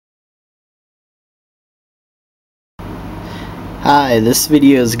Hi, this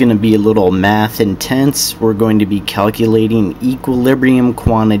video is going to be a little math intense. We're going to be calculating equilibrium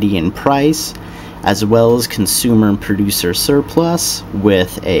quantity and price, as well as consumer and producer surplus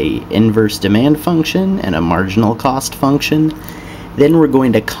with a inverse demand function and a marginal cost function. Then we're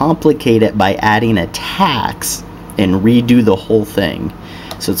going to complicate it by adding a tax and redo the whole thing.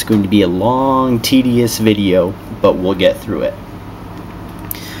 So it's going to be a long, tedious video, but we'll get through it.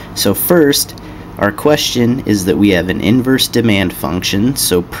 So first, our question is that we have an inverse demand function,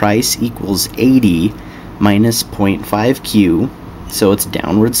 so price equals 80 minus 0.5q, so it's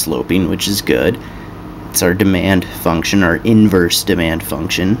downward sloping, which is good. It's our demand function, our inverse demand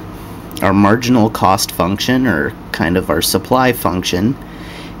function. Our marginal cost function, or kind of our supply function,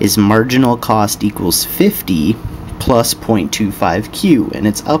 is marginal cost equals 50 plus 0.25q, and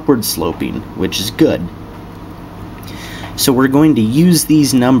it's upward sloping, which is good. So we're going to use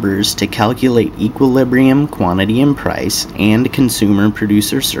these numbers to calculate equilibrium, quantity and price, and consumer and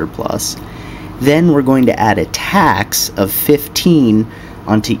producer surplus. Then we're going to add a tax of 15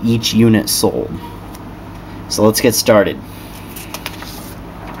 onto each unit sold. So let's get started.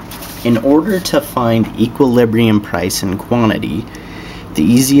 In order to find equilibrium price and quantity, the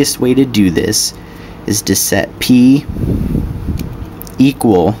easiest way to do this is to set P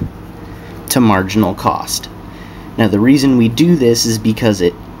equal to marginal cost. Now the reason we do this is because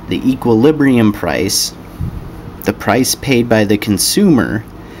the equilibrium price, the price paid by the consumer,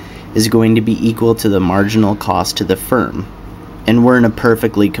 is going to be equal to the marginal cost to the firm. And we're in a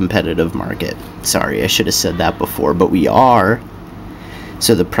perfectly competitive market. Sorry, I should have said that before, but we are.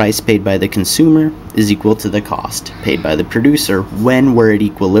 So the price paid by the consumer is equal to the cost paid by the producer when we're at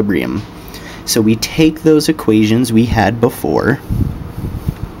equilibrium. So we take those equations we had before,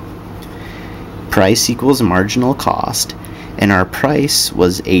 price equals marginal cost, and our price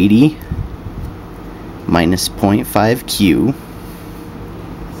was 80 minus 0.5q.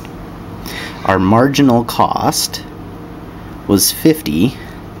 Our marginal cost was 50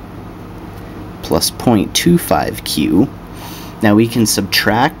 plus 0.25q. Now we can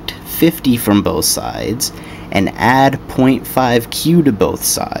subtract 50 from both sides and add 0.5q to both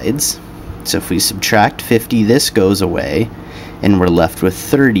sides. So if we subtract 50, this goes away, and we're left with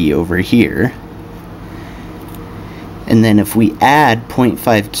 30 over here. And then if we add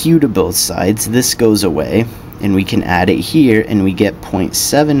 0.5q to both sides, this goes away, and we can add it here, and we get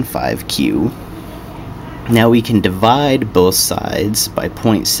 0.75q. Now we can divide both sides by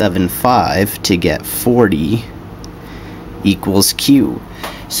 0.75 to get 40 equals q.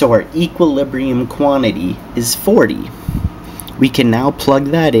 So our equilibrium quantity is 40. We can now plug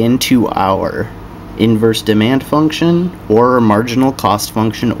that into our inverse demand function or our marginal cost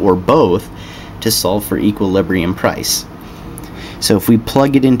function, or both, to solve for equilibrium price. So if we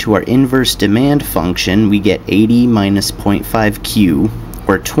plug it into our inverse demand function, we get 80 minus 0.5q,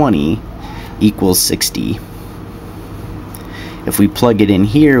 or 20, equals 60. If we plug it in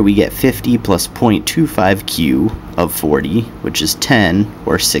here, we get 50 plus 0.25q of 40, which is 10,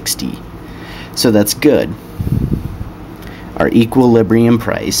 or 60. So that's good. Our equilibrium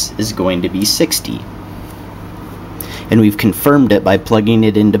price is going to be 60. And we've confirmed it by plugging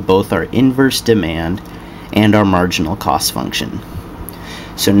it into both our inverse demand and our marginal cost function.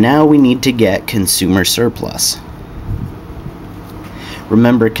 So now we need to get consumer surplus.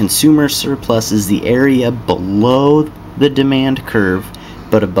 Remember, consumer surplus is the area below the demand curve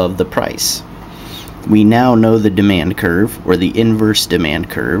but above the price. We now know the demand curve, or the inverse demand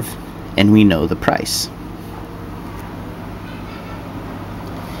curve, and we know the price.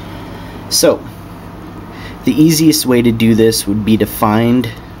 So the easiest way to do this would be to find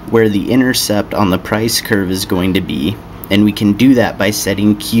where the intercept on the price curve is going to be, and we can do that by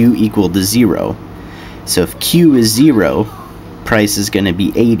setting q equal to 0. So if q is 0, price is going to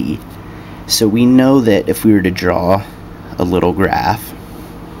be 80. So we know that if we were to draw a little graph,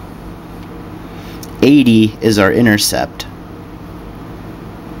 80 is our intercept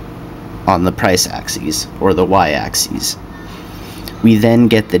on the price axis, or the y-axis. We then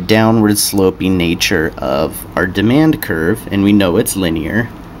get the downward sloping nature of our demand curve, and we know it's linear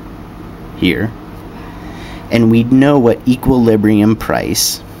here. And we know what equilibrium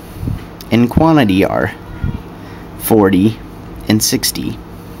price and quantity are, 40 and 60.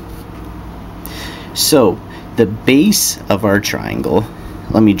 So the base of our triangle,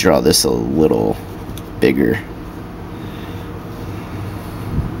 let me draw this a little bigger.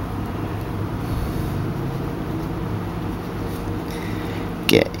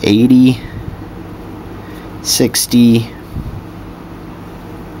 Get 80, 60,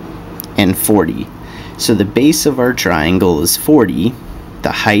 and 40. So the base of our triangle is 40,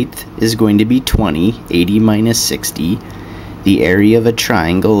 the height is going to be 20, 80 minus 60, The area of a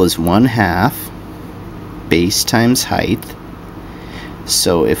triangle is 1/2 base times height.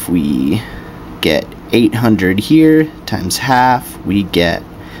 So if we get 800 here times half, we get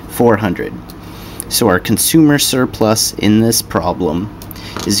 400. So our consumer surplus in this problem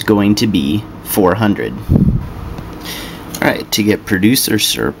is going to be 400. Alright, to get producer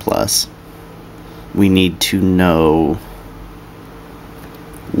surplus, we need to know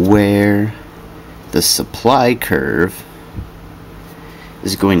where the supply curve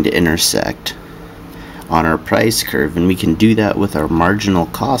is going to intersect on our price curve, and we can do that with our marginal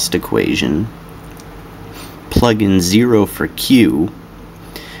cost equation. Plug in 0 for Q,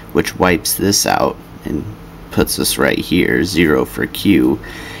 which wipes this out and puts us right here, 0 for Q,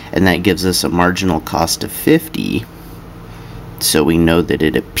 and that gives us a marginal cost of 50. So we know that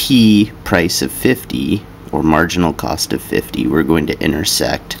at a P price of 50, or marginal cost of 50, we're going to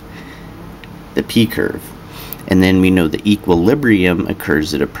intersect the P curve. And then we know the equilibrium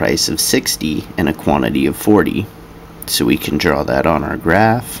occurs at a price of 60 and a quantity of 40. So we can draw that on our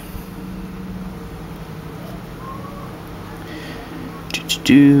graph.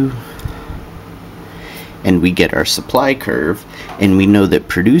 And we get our supply curve, and we know that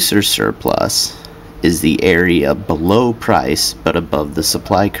producer surplus is the area below price but above the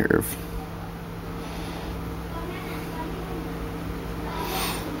supply curve.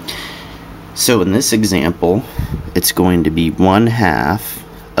 So in this example, it's going to be 1/2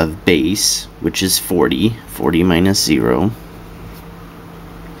 of base, which is 40, 40 minus 0,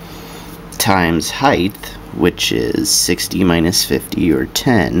 times height, which is 60 minus 50, or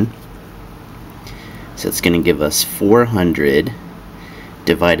 10. So it's going to give us 400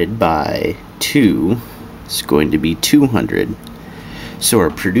 divided by 2 is going to be 200. So our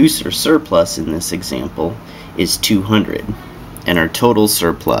producer surplus in this example is 200, and our total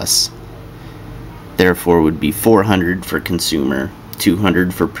surplus therefore would be 400 for consumer,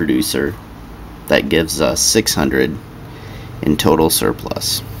 200 for producer. That gives us 600 in total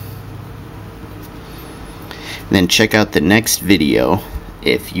surplus. And then check out the next video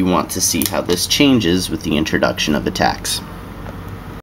if you want to see how this changes with the introduction of a tax.